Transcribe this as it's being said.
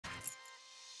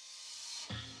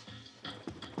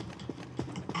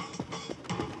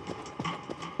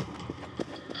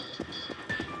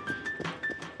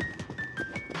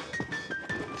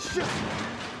Yes.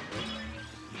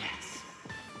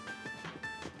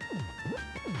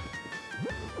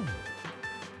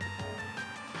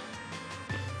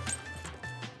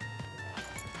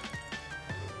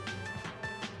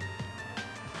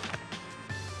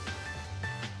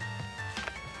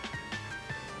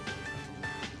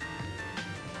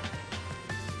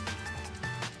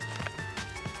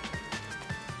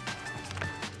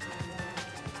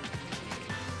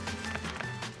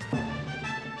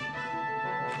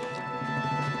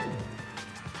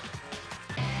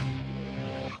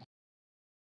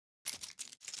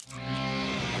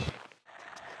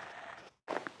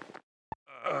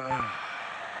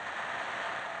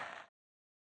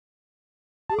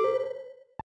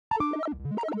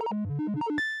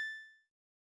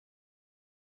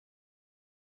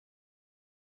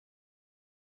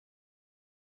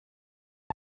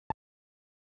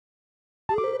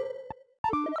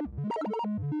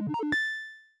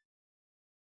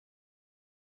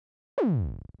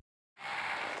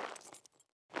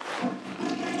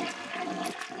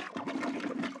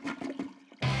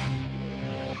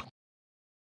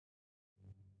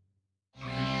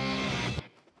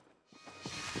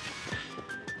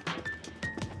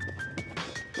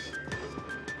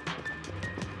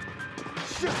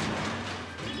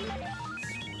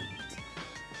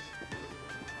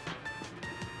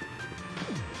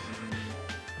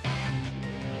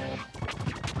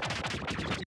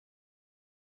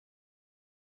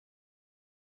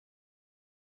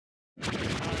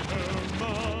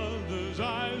 Mother's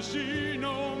eyes see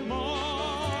no more.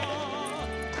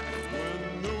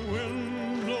 When the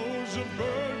wind blows, a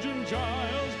virgin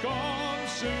child's gone.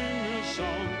 Sing a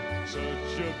song,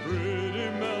 such a pretty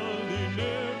melody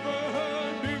never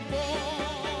heard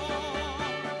before.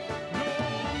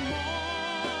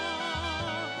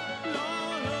 No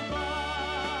more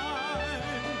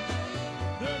lullabies.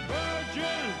 The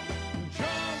virgin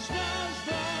just lost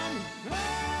them.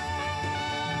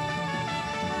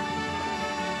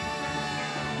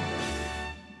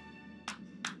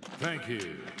 Thank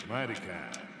you. Mighty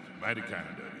kind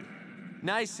of you.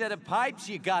 Nice set of pipes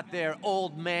you got there,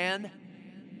 old man.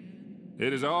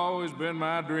 It has always been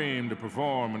my dream to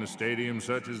perform in a stadium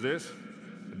such as this.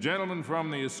 A gentleman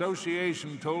from the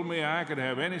association told me I could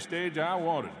have any stage I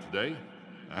wanted today.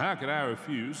 How could I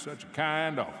refuse such a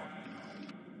kind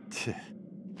offer?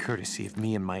 Courtesy of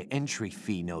me and my entry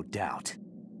fee, no doubt.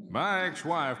 My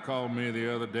ex-wife called me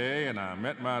the other day, and I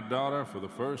met my daughter for the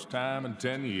first time in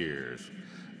 10 years.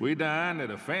 We dined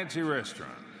at a fancy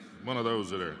restaurant, one of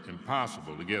those that are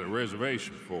impossible to get a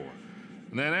reservation for.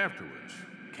 And then afterwards,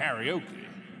 karaoke.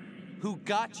 Who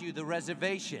got you the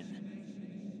reservation?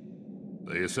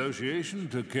 The association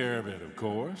took care of it, of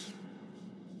course.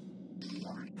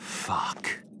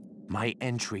 Fuck. My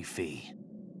entry fee.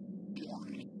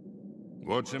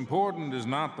 What's important is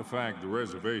not the fact the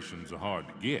reservations are hard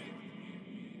to get.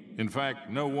 In fact,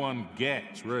 no one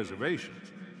gets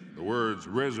reservations. The words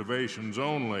reservations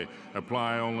only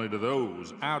apply only to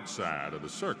those outside of the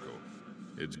circle.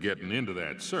 It's getting into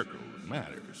that circle that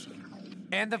matters.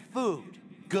 And the food.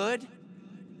 Good?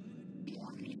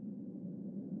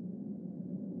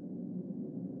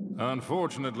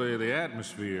 Unfortunately, the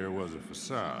atmosphere was a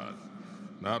facade.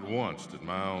 Not once did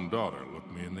my own daughter look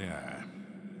me in the eye.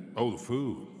 Oh, the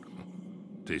food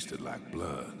tasted like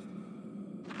blood.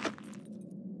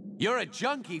 You're a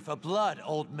junkie for blood,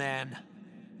 old man.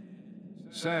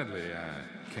 Sadly, I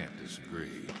can't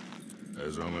disagree.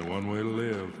 There's only one way to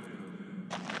live.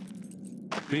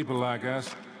 People like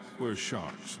us, we're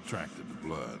sharks attracted to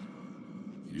blood.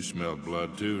 You smelled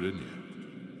blood too, didn't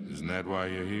you? Isn't that why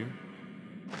you're here?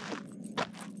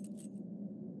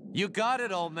 You got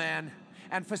it, old man.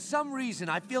 And for some reason,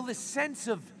 I feel this sense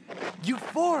of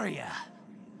euphoria.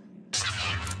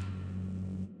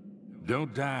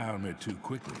 Don't die on me too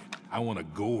quickly. I want to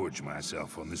gorge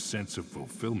myself on this sense of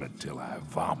fulfillment till I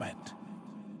vomit.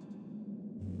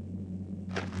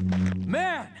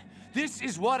 Man, this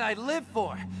is what I live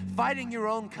for. Fighting your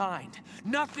own kind.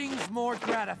 Nothing's more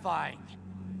gratifying.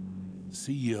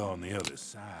 See you on the other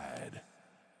side.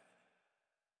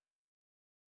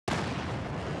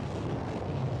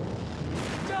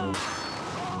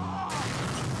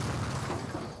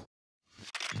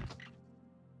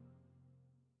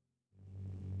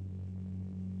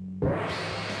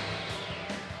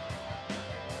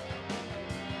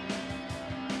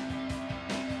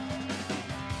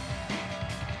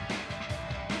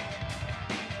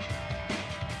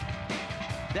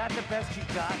 That the best you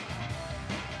got?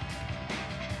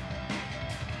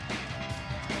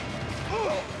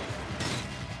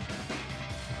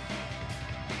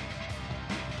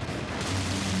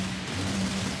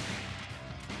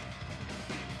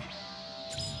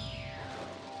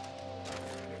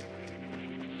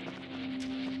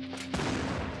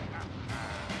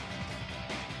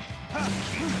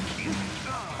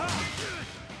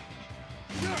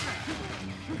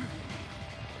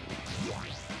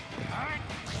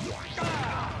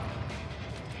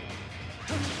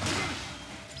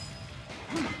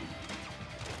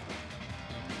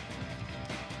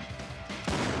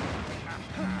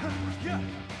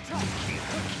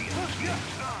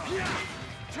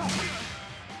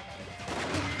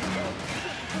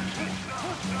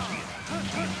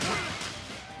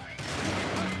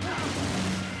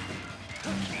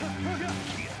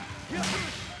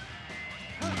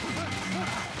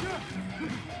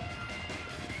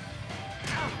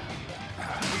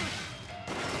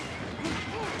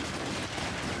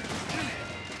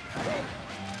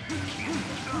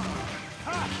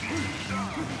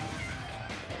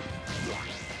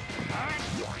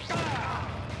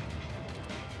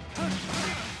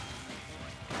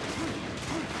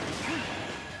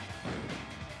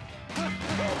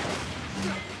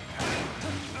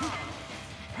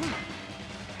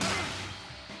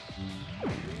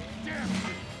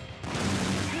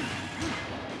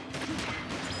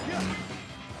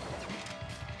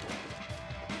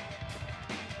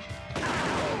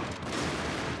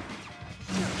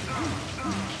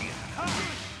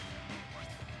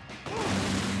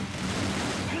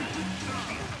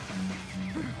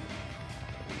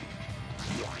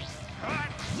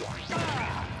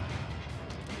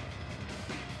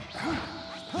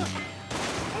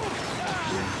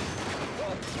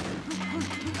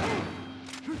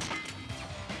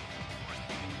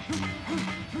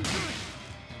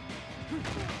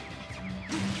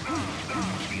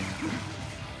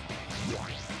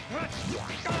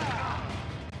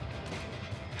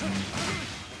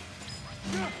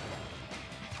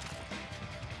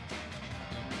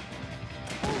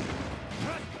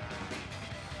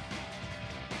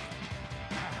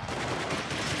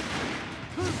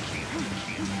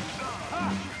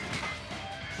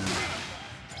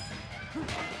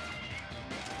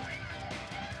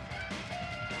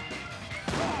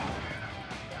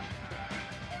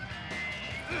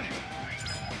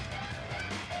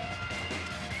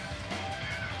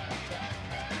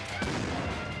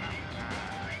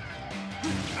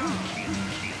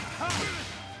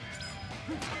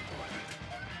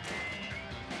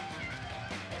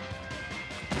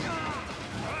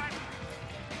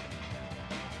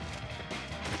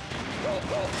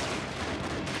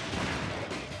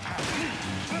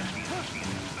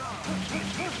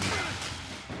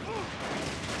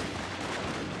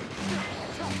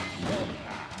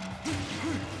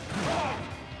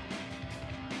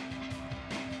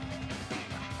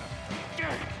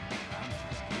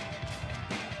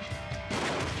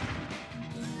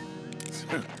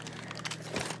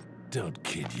 Don't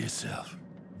kid yourself.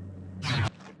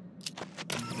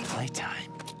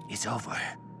 Playtime is over.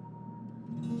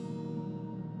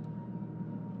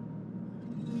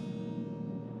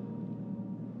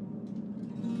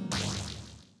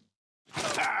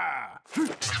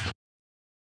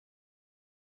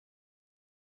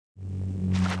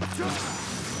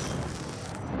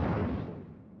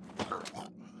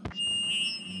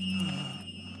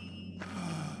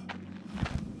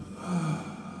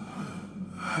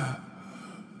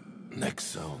 Next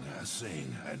song I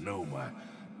sing, I know my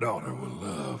daughter will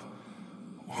love.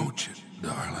 Won't you,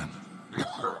 darling?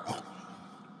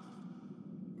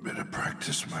 Better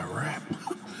practice my rap.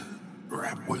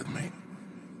 Rap with me,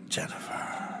 Jennifer.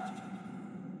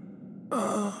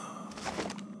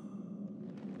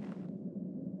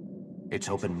 It's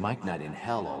open mic night in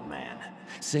hell, old man.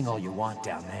 Sing all you want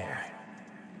down there.